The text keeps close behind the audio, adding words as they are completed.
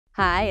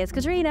Hi, it's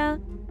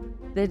Katrina.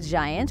 The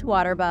giant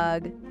water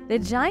bug. The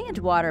giant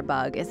water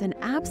bug is an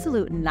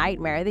absolute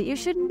nightmare that you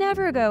should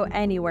never go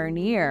anywhere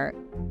near.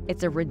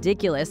 It's a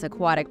ridiculous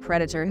aquatic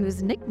predator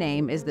whose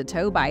nickname is the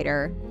toe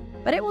biter.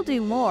 But it will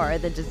do more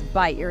than just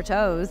bite your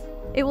toes.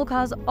 It will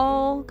cause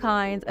all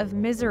kinds of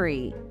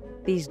misery.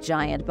 These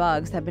giant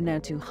bugs have been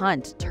known to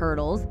hunt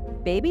turtles,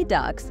 baby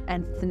ducks,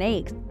 and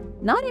snakes.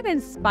 Not even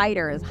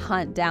spiders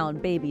hunt down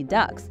baby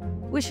ducks,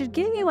 which should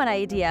give you an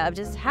idea of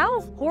just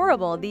how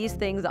horrible these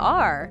things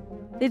are.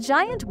 The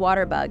giant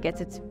water bug gets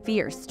its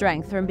fierce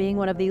strength from being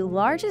one of the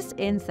largest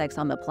insects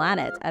on the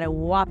planet at a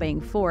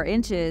whopping 4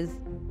 inches.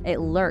 It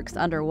lurks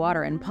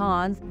underwater in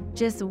ponds,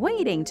 just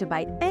waiting to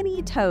bite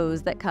any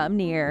toes that come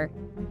near.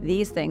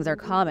 These things are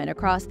common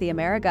across the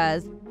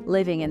Americas,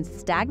 living in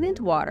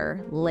stagnant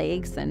water,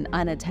 lakes, and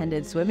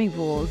unattended swimming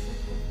pools.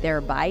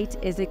 Their bite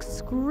is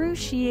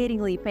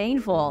excruciatingly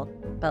painful,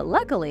 but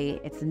luckily,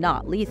 it's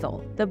not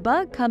lethal. The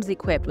bug comes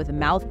equipped with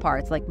mouth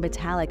parts like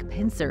metallic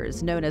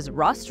pincers known as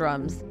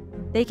rostrums.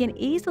 They can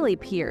easily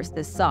pierce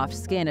the soft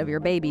skin of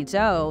your baby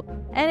toe,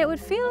 and it would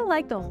feel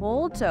like the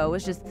whole toe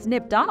was just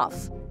snipped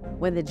off.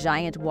 When the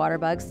giant water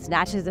bug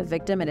snatches a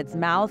victim in its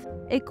mouth,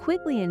 it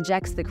quickly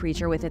injects the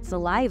creature with its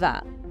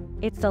saliva.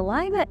 Its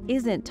saliva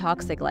isn't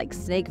toxic like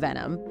snake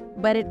venom,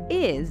 but it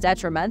is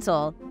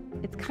detrimental.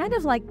 It's kind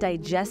of like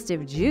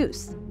digestive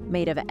juice,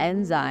 made of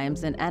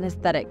enzymes and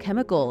anesthetic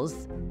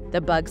chemicals.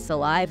 The bug's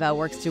saliva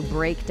works to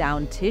break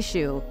down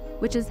tissue,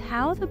 which is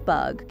how the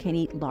bug can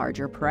eat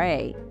larger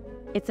prey.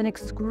 It's an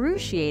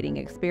excruciating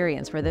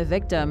experience for the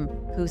victim,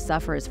 who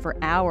suffers for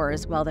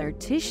hours while their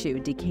tissue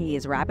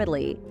decays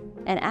rapidly.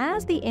 And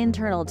as the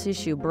internal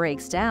tissue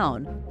breaks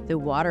down, the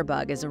water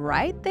bug is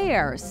right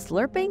there,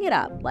 slurping it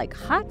up like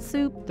hot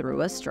soup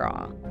through a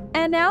straw.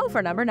 And now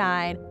for number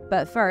 9.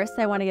 But first,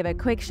 I want to give a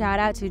quick shout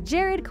out to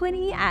Jared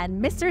Quinney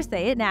and Mr.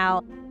 Say It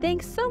Now.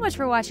 Thanks so much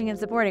for watching and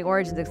supporting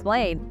Origins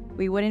Explained.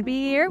 We wouldn't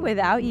be here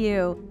without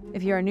you.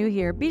 If you are new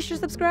here, be sure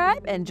to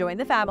subscribe and join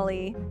the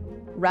family.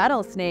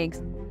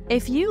 Rattlesnakes.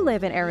 If you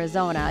live in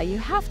Arizona, you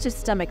have to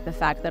stomach the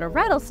fact that a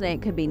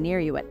rattlesnake could be near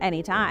you at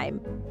any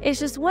time. It's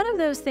just one of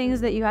those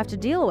things that you have to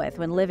deal with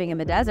when living in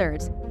the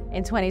desert.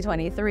 In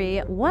 2023,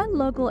 one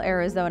local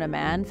Arizona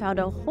man found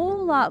a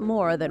whole lot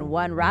more than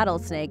one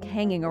rattlesnake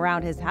hanging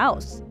around his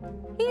house.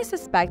 He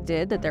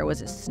suspected that there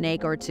was a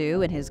snake or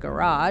two in his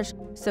garage,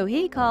 so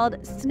he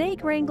called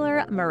snake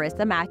wrangler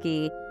Marissa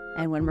Mackey.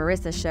 And when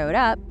Marissa showed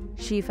up,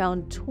 she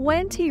found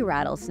 20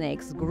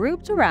 rattlesnakes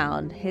grouped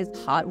around his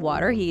hot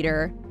water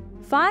heater.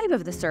 5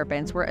 of the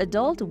serpents were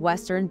adult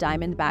western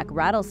diamondback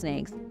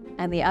rattlesnakes,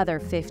 and the other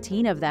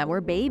 15 of them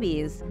were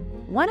babies.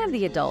 One of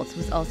the adults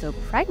was also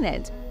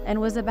pregnant and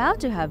was about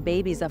to have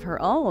babies of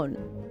her own.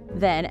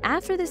 Then,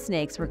 after the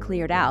snakes were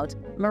cleared out,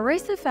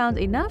 Marissa found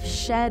enough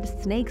shed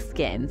snake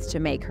skins to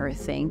make her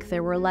think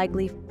there were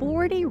likely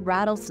 40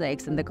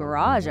 rattlesnakes in the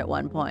garage at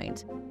one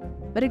point.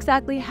 But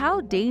exactly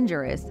how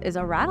dangerous is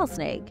a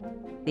rattlesnake?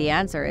 The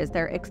answer is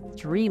they're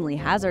extremely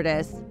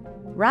hazardous.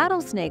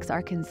 Rattlesnakes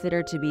are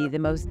considered to be the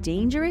most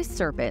dangerous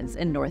serpents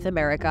in North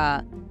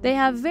America. They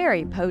have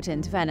very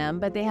potent venom,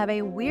 but they have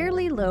a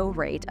weirdly low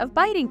rate of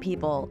biting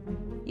people.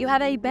 You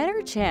have a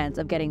better chance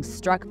of getting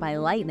struck by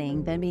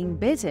lightning than being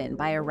bitten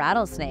by a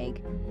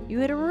rattlesnake. You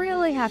would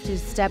really have to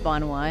step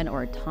on one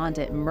or taunt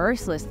it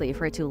mercilessly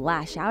for it to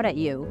lash out at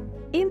you.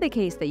 In the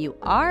case that you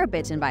are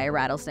bitten by a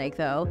rattlesnake,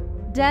 though,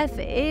 death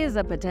is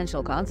a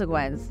potential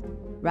consequence.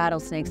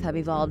 Rattlesnakes have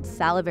evolved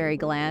salivary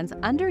glands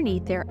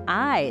underneath their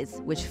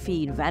eyes, which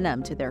feed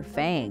venom to their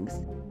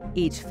fangs.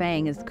 Each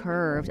fang is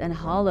curved and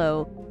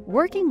hollow,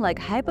 working like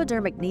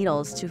hypodermic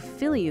needles to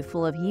fill you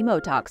full of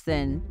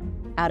hemotoxin.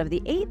 Out of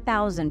the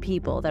 8,000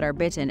 people that are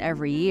bitten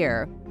every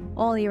year,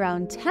 only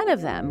around 10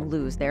 of them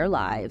lose their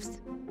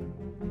lives.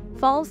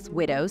 False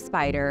widow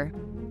spider.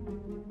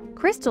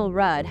 Crystal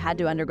Rudd had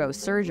to undergo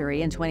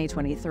surgery in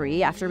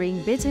 2023 after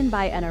being bitten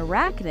by an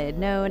arachnid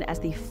known as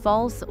the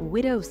false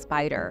widow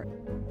spider.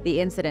 The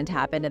incident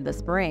happened in the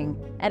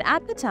spring, and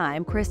at the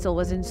time, Crystal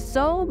was in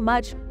so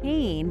much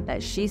pain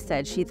that she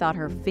said she thought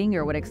her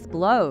finger would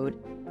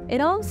explode.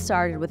 It all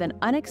started with an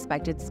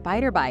unexpected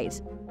spider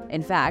bite.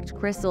 In fact,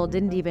 Crystal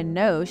didn't even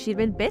know she'd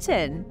been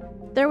bitten.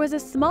 There was a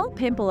small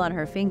pimple on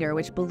her finger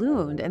which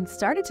ballooned and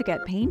started to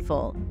get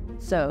painful,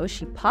 so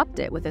she popped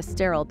it with a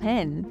sterile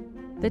pin.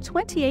 The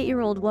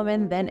 28-year-old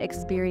woman then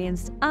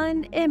experienced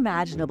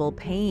unimaginable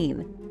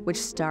pain, which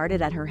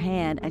started at her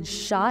hand and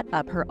shot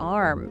up her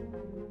arm.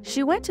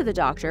 She went to the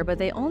doctor, but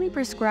they only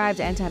prescribed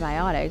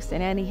antibiotics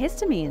and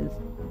antihistamines.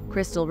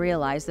 Crystal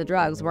realized the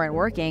drugs weren't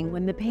working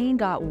when the pain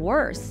got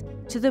worse,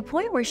 to the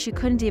point where she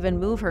couldn't even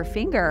move her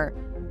finger.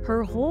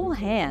 Her whole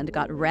hand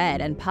got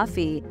red and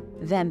puffy.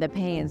 Then the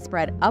pain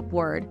spread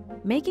upward,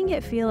 making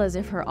it feel as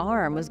if her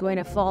arm was going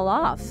to fall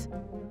off.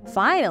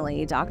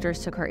 Finally,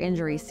 doctors took her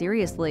injury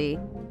seriously.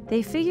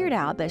 They figured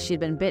out that she'd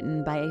been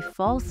bitten by a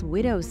false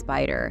widow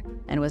spider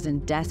and was in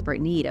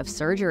desperate need of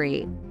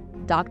surgery.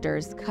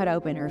 Doctors cut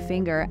open her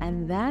finger,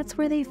 and that's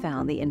where they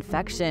found the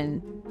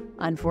infection.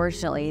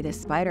 Unfortunately, the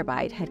spider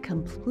bite had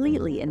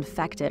completely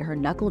infected her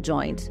knuckle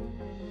joint.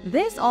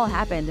 This all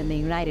happened in the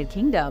United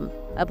Kingdom,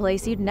 a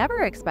place you'd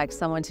never expect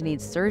someone to need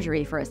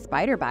surgery for a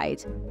spider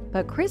bite.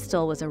 But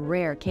Crystal was a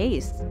rare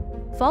case.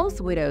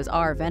 False widows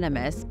are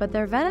venomous, but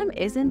their venom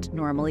isn't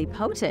normally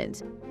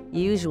potent.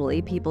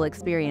 Usually, people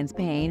experience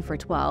pain for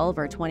 12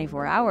 or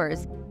 24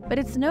 hours, but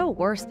it's no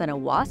worse than a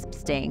wasp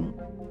sting.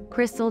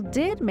 Crystal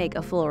did make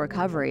a full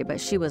recovery,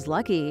 but she was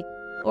lucky,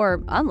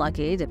 or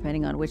unlucky,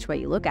 depending on which way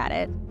you look at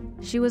it.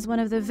 She was one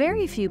of the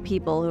very few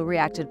people who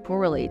reacted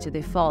poorly to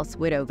the false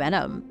widow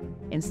venom.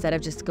 Instead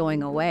of just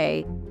going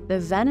away, the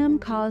venom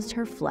caused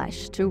her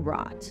flesh to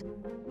rot.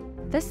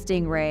 The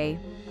stingray.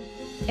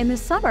 In the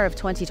summer of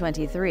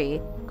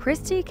 2023,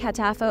 Christy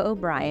Catafa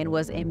O'Brien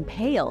was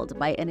impaled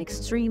by an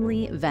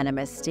extremely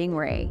venomous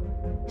stingray.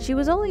 She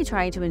was only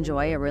trying to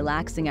enjoy a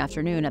relaxing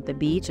afternoon at the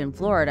beach in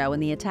Florida when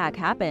the attack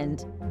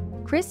happened.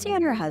 Christy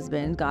and her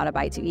husband got a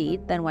bite to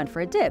eat, then went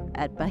for a dip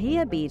at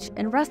Bahia Beach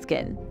in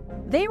Ruskin.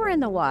 They were in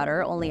the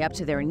water only up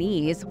to their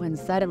knees when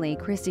suddenly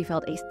Christy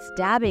felt a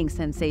stabbing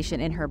sensation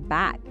in her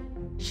back.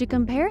 She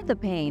compared the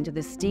pain to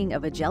the sting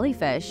of a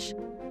jellyfish.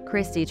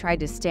 Christy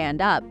tried to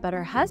stand up, but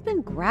her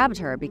husband grabbed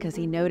her because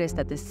he noticed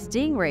that the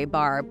stingray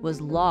barb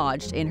was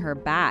lodged in her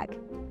back.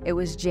 It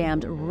was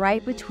jammed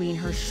right between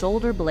her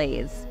shoulder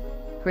blades.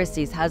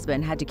 Christy's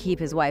husband had to keep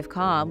his wife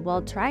calm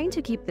while trying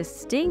to keep the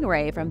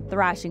stingray from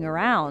thrashing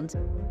around,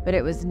 but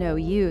it was no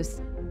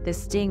use. The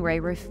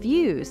stingray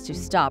refused to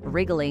stop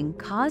wriggling,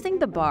 causing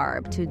the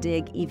barb to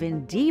dig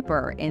even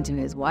deeper into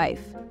his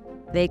wife.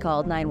 They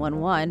called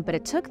 911, but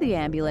it took the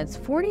ambulance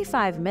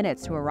 45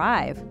 minutes to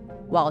arrive.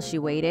 While she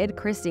waited,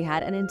 Christy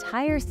had an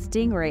entire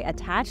stingray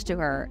attached to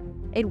her.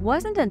 It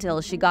wasn't until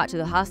she got to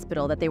the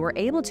hospital that they were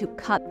able to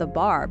cut the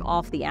barb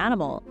off the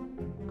animal.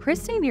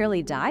 Christy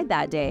nearly died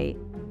that day.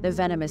 The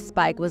venomous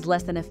spike was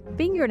less than a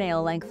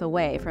fingernail length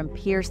away from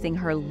piercing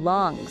her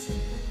lungs.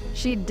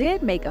 She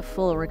did make a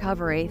full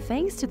recovery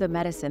thanks to the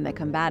medicine that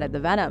combated the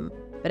venom,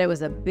 but it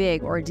was a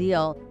big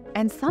ordeal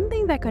and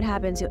something that could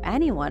happen to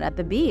anyone at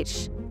the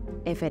beach.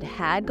 If it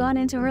had gone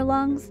into her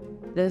lungs,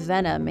 the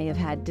venom may have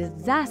had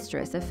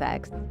disastrous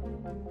effects.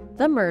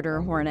 The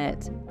murder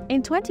hornet.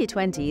 In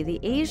 2020, the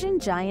Asian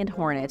giant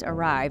hornet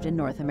arrived in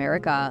North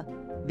America.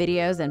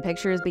 Videos and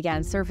pictures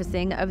began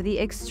surfacing of the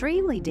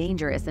extremely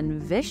dangerous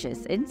and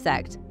vicious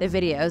insect. The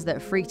videos that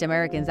freaked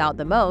Americans out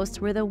the most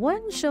were the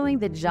ones showing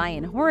the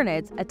giant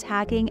hornets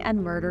attacking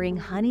and murdering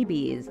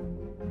honeybees.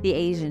 The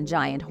Asian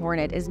giant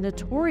hornet is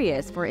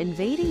notorious for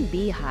invading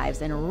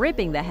beehives and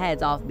ripping the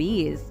heads off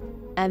bees.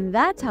 And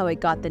that's how it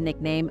got the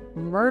nickname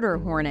murder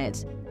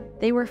hornet.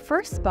 They were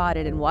first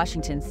spotted in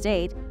Washington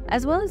state,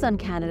 as well as on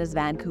Canada's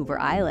Vancouver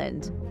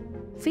Island.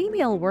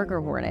 Female worker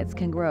hornets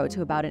can grow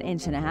to about 1.5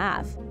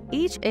 inches.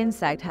 Each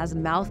insect has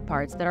mouth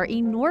parts that are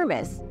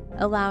enormous,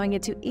 allowing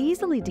it to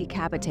easily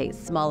decapitate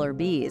smaller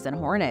bees and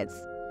hornets.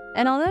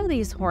 And although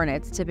these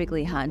hornets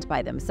typically hunt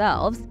by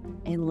themselves,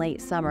 in late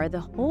summer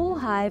the whole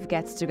hive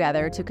gets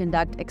together to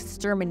conduct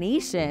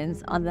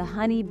exterminations on the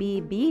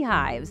honeybee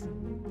beehives.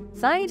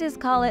 Scientists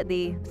call it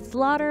the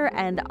slaughter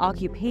and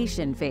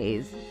occupation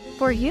phase.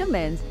 For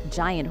humans,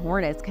 giant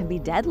hornets can be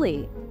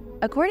deadly.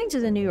 According to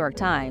the New York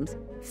Times,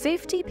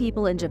 50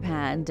 people in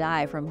Japan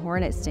die from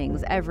hornet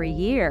stings every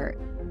year.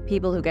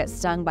 People who get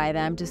stung by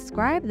them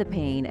describe the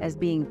pain as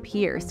being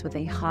pierced with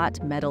a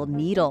hot metal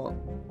needle.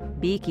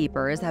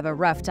 Beekeepers have a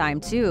rough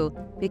time too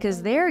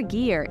because their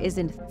gear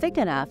isn't thick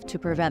enough to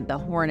prevent the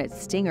hornet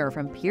stinger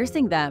from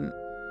piercing them.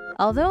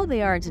 Although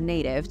they aren't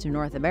native to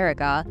North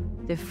America,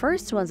 the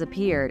first ones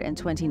appeared in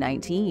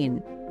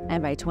 2019,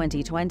 and by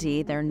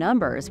 2020 their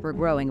numbers were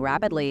growing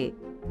rapidly.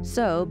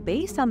 So,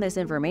 based on this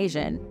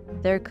information,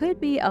 there could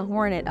be a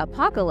hornet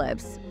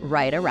apocalypse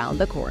right around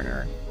the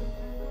corner.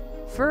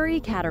 Furry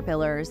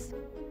caterpillars.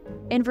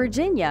 In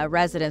Virginia,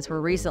 residents were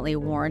recently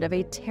warned of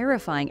a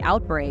terrifying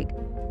outbreak.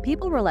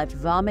 People were left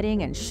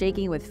vomiting and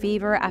shaking with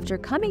fever after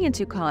coming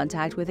into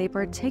contact with a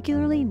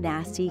particularly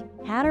nasty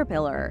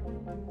caterpillar.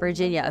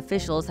 Virginia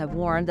officials have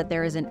warned that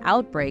there is an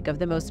outbreak of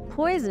the most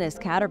poisonous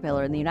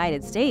caterpillar in the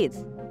United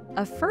States,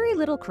 a furry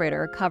little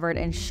critter covered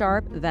in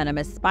sharp,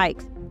 venomous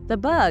spikes. The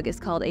bug is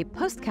called a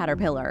puss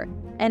caterpillar,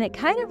 and it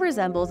kind of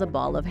resembles a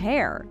ball of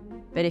hair.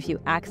 But if you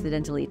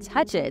accidentally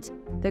touch it,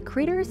 the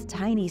critter's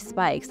tiny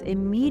spikes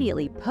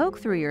immediately poke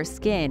through your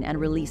skin and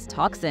release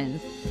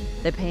toxins.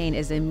 The pain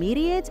is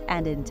immediate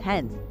and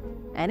intense,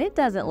 and it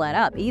doesn't let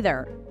up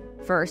either.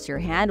 First, your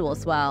hand will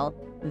swell,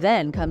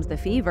 then comes the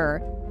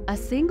fever. A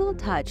single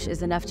touch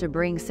is enough to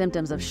bring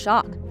symptoms of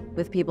shock,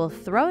 with people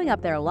throwing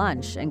up their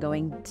lunch and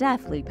going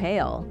deathly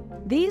pale.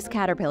 These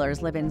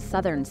caterpillars live in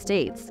southern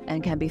states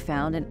and can be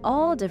found in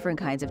all different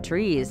kinds of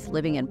trees,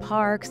 living in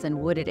parks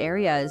and wooded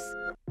areas.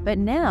 But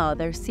now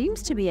there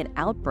seems to be an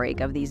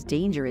outbreak of these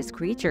dangerous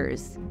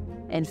creatures.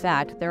 In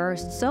fact, there are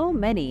so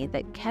many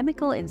that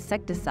chemical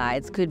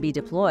insecticides could be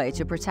deployed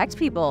to protect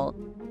people.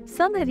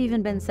 Some have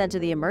even been sent to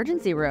the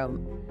emergency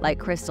room, like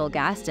Crystal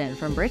Gaston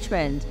from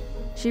Richmond.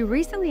 She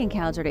recently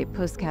encountered a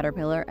puss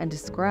caterpillar and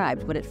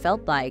described what it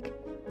felt like.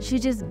 She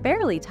just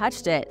barely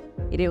touched it,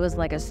 yet it was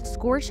like a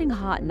scorching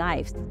hot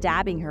knife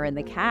stabbing her in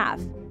the calf.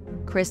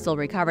 Crystal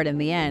recovered in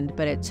the end,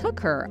 but it took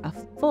her a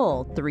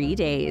full 3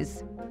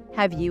 days.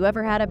 Have you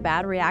ever had a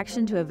bad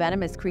reaction to a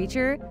venomous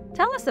creature?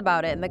 Tell us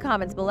about it in the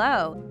comments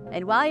below.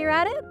 And while you're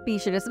at it, be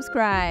sure to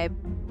subscribe.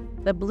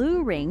 The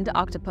blue-ringed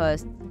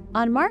octopus.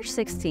 On March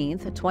 16,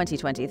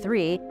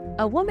 2023,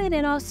 a woman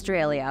in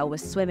Australia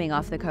was swimming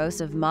off the coast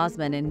of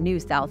Mosman in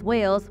New South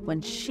Wales when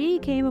she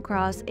came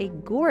across a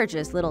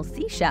gorgeous little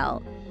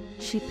seashell.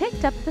 She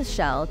picked up the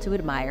shell to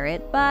admire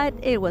it, but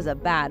it was a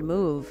bad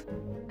move.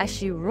 As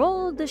she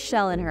rolled the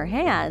shell in her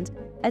hand,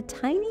 a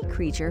tiny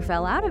creature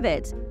fell out of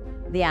it.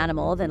 The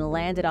animal then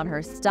landed on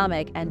her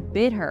stomach and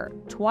bit her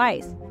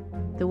twice.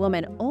 The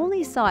woman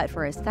only saw it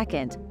for a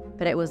second,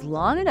 but it was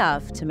long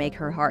enough to make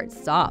her heart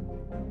stop.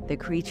 The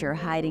creature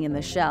hiding in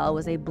the shell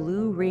was a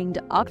blue-ringed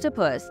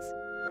octopus.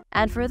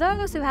 And for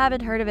those who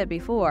haven't heard of it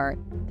before,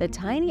 the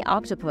tiny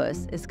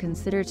octopus is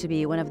considered to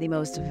be one of the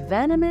most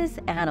venomous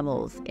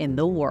animals in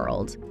the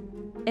world.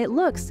 It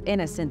looks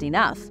innocent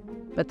enough,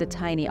 but the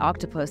tiny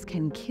octopus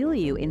can kill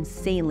you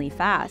insanely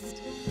fast.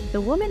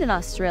 The woman in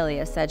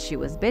Australia said she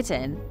was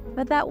bitten,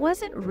 but that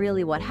wasn't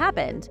really what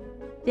happened.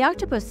 The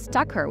octopus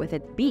stuck her with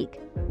its beak,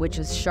 which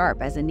was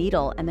sharp as a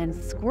needle, and then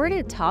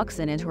squirted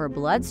toxin into her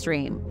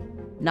bloodstream.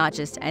 Not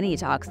just any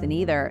toxin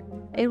either.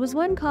 It was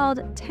one called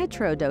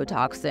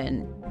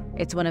tetrodotoxin.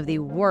 It's one of the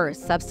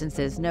worst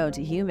substances known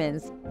to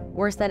humans,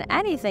 worse than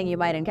anything you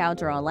might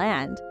encounter on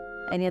land.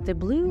 And yet the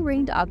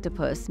blue-ringed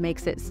octopus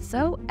makes it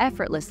so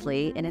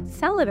effortlessly in its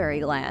salivary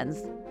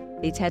glands.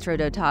 The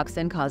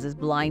tetrodotoxin causes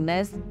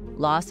blindness,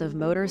 loss of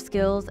motor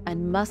skills,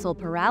 and muscle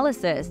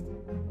paralysis.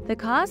 The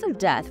cause of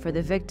death for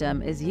the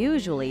victim is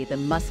usually the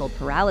muscle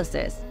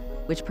paralysis,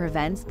 which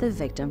prevents the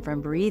victim from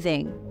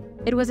breathing.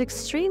 It was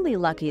extremely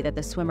lucky that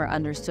the swimmer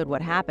understood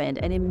what happened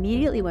and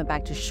immediately went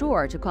back to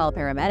shore to call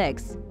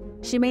paramedics.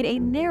 She made a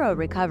narrow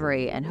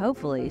recovery, and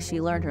hopefully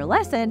she learned her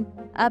lesson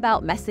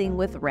about messing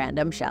with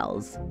random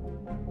shells.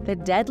 The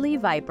deadly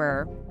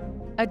viper.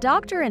 A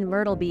doctor in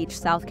Myrtle Beach,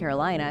 South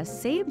Carolina,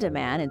 saved a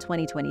man in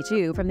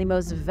 2022 from the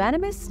most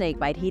venomous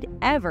snakebite he'd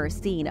ever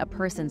seen a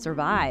person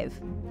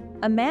survive.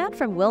 A man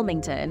from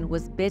Wilmington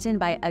was bitten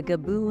by a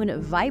gaboon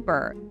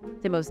viper,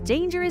 the most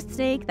dangerous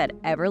snake that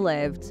ever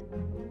lived.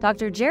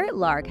 Dr. Jarrett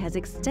Lark has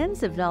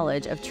extensive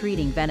knowledge of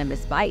treating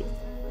venomous bites.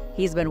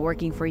 He's been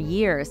working for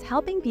years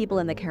helping people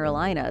in the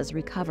Carolinas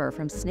recover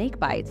from snake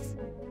bites.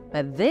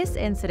 But this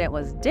incident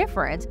was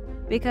different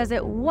because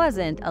it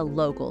wasn't a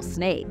local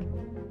snake.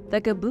 The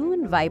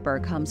gaboon viper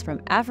comes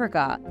from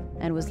Africa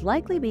and was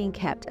likely being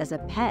kept as a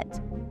pet.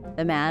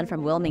 The man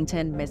from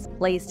Wilmington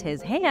misplaced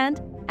his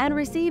hand and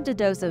received a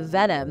dose of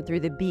venom through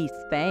the beast's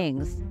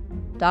fangs.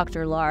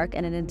 Dr. Lark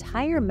and an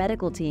entire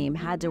medical team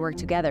had to work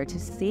together to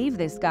save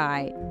this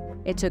guy.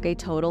 It took a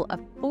total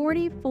of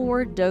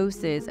 44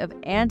 doses of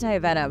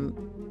anti-venom,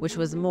 which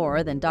was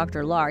more than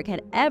Dr. Lark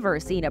had ever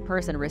seen a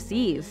person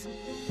receive.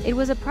 It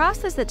was a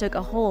process that took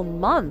a whole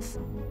month,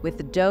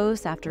 with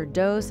dose after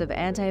dose of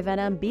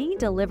anti-venom being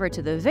delivered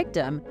to the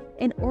victim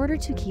in order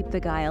to keep the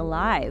guy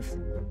alive.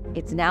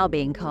 It's now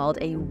being called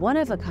a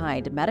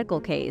one-of-a-kind medical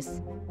case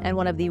and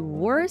one of the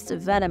worst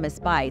venomous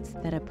bites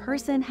that a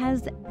person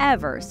has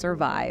ever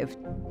survived.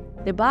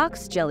 The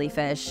box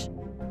jellyfish.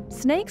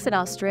 Snakes in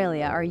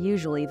Australia are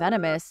usually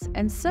venomous,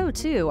 and so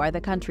too are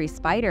the country's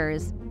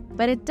spiders.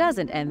 But it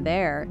doesn't end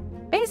there.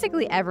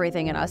 Basically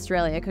everything in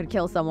Australia could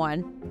kill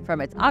someone,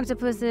 from its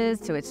octopuses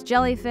to its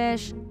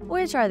jellyfish,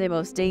 which are the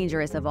most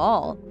dangerous of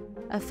all.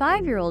 A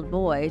 5-year-old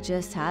boy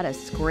just had a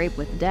scrape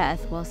with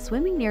death while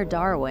swimming near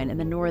Darwin in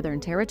the Northern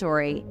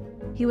Territory.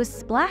 He was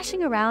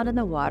splashing around in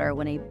the water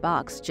when a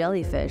box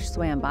jellyfish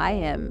swam by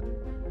him.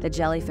 The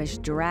jellyfish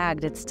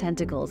dragged its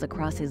tentacles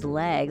across his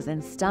legs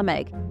and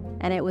stomach,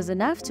 and it was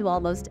enough to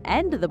almost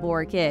end the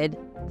poor kid.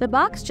 The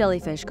box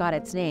jellyfish got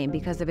its name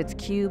because of its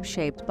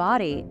cube-shaped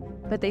body,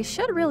 but they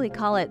should really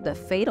call it the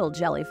fatal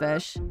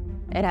jellyfish.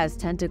 It has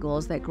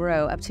tentacles that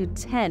grow up to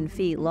 10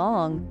 feet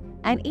long,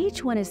 and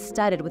each one is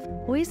studded with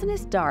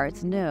poisonous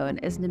darts known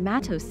as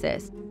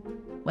nematocysts.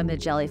 When the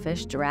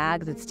jellyfish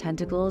drags its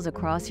tentacles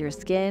across your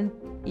skin,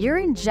 you're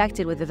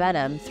injected with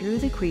venom through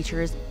the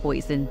creature's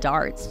poison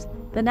darts.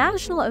 The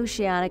National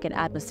Oceanic and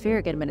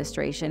Atmospheric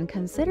Administration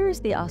considers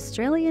the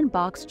Australian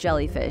box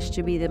jellyfish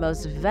to be the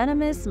most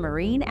venomous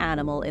marine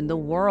animal in the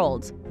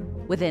world.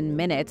 Within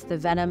minutes, the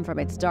venom from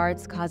its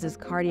darts causes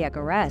cardiac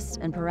arrest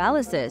and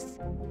paralysis,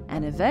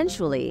 and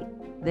eventually,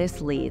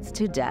 this leads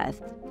to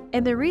death.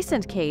 In the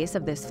recent case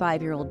of this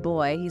 5-year-old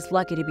boy, he's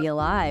lucky to be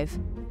alive.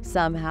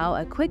 Somehow,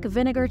 a quick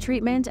vinegar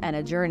treatment and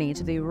a journey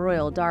to the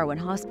Royal Darwin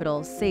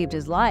Hospital saved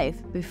his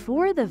life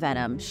before the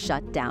venom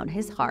shut down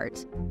his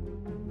heart.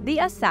 The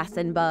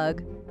assassin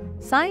bug.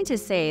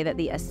 Scientists say that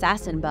the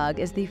assassin bug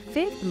is the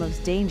 5th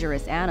most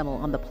dangerous animal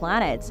on the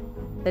planet.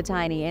 The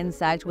tiny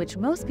insect, which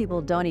most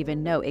people don't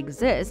even know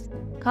exists,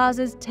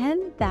 causes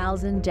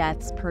 10,000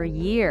 deaths per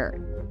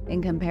year.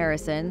 In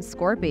comparison,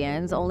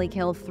 scorpions only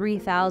kill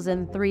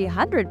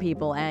 3,300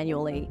 people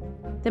annually.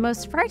 The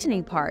most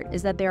frightening part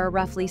is that there are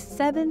roughly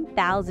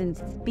 7,000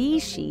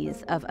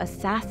 species of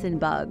assassin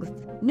bugs.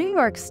 New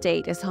York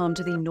State is home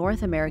to the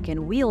North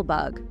American wheel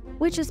bug.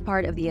 which is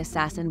part of the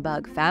assassin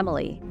bug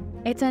family.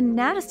 It's a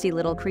nasty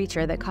little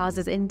creature that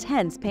causes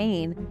intense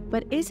pain,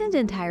 but isn't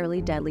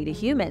entirely deadly to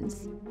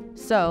humans.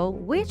 So,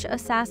 which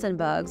assassin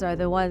bugs are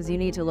the ones you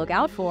need to look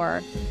out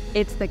for?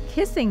 It's the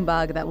kissing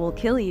bug that will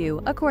kill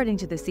you, according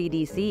to the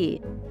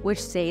CDC,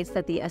 which states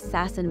that the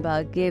assassin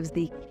bug gives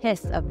the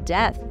kiss of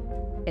death.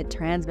 It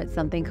transmits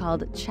something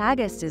called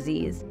Chagas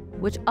disease,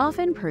 which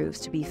often proves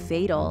to be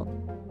fatal.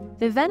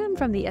 The venom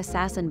from the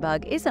assassin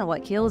bug isn't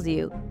what kills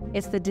you,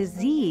 it's the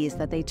disease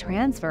that they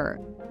transfer.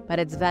 But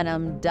its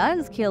venom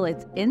does kill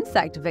its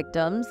insect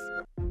victims.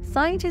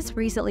 Scientists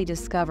recently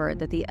discovered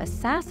that the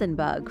assassin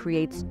bug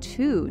creates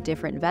 2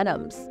 different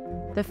venoms.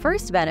 The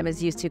first venom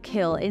is used to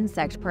kill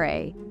insect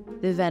prey.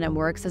 The venom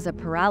works as a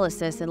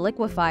paralysis and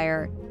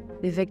liquefier.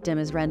 The victim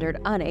is rendered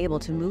unable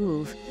to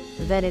move.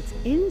 Then its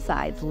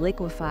insides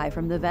liquefy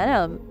from the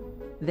venom.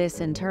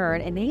 This, in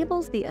turn,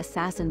 enables the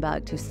assassin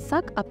bug to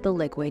suck up the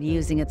liquid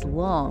using its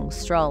long,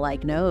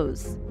 straw-like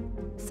nose.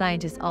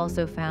 Scientists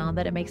also found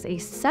that it makes a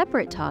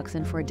separate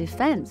toxin for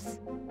defense.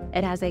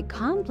 It has a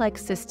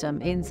complex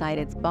system inside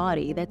its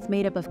body that's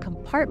made up of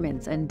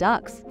compartments and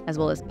ducts, as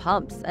well as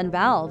pumps and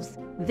valves.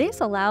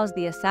 This allows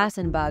the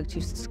assassin bug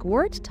to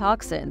squirt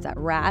toxins at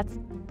rats,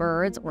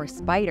 birds, or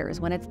spiders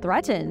when it's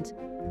threatened.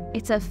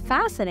 It's a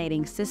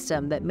fascinating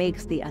system that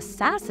makes the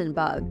assassin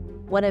bug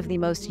one of the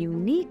most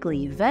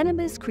uniquely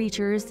venomous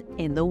creatures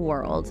in the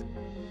world.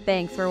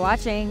 Thanks for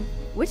watching.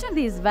 Which of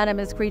these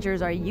venomous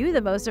creatures are you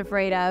the most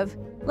afraid of?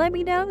 Let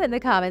me know in the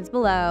comments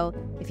below.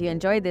 If you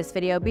enjoyed this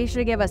video, be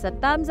sure to give us a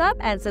thumbs up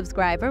and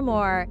subscribe for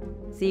more.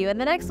 See you in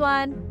the next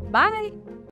one. Bye!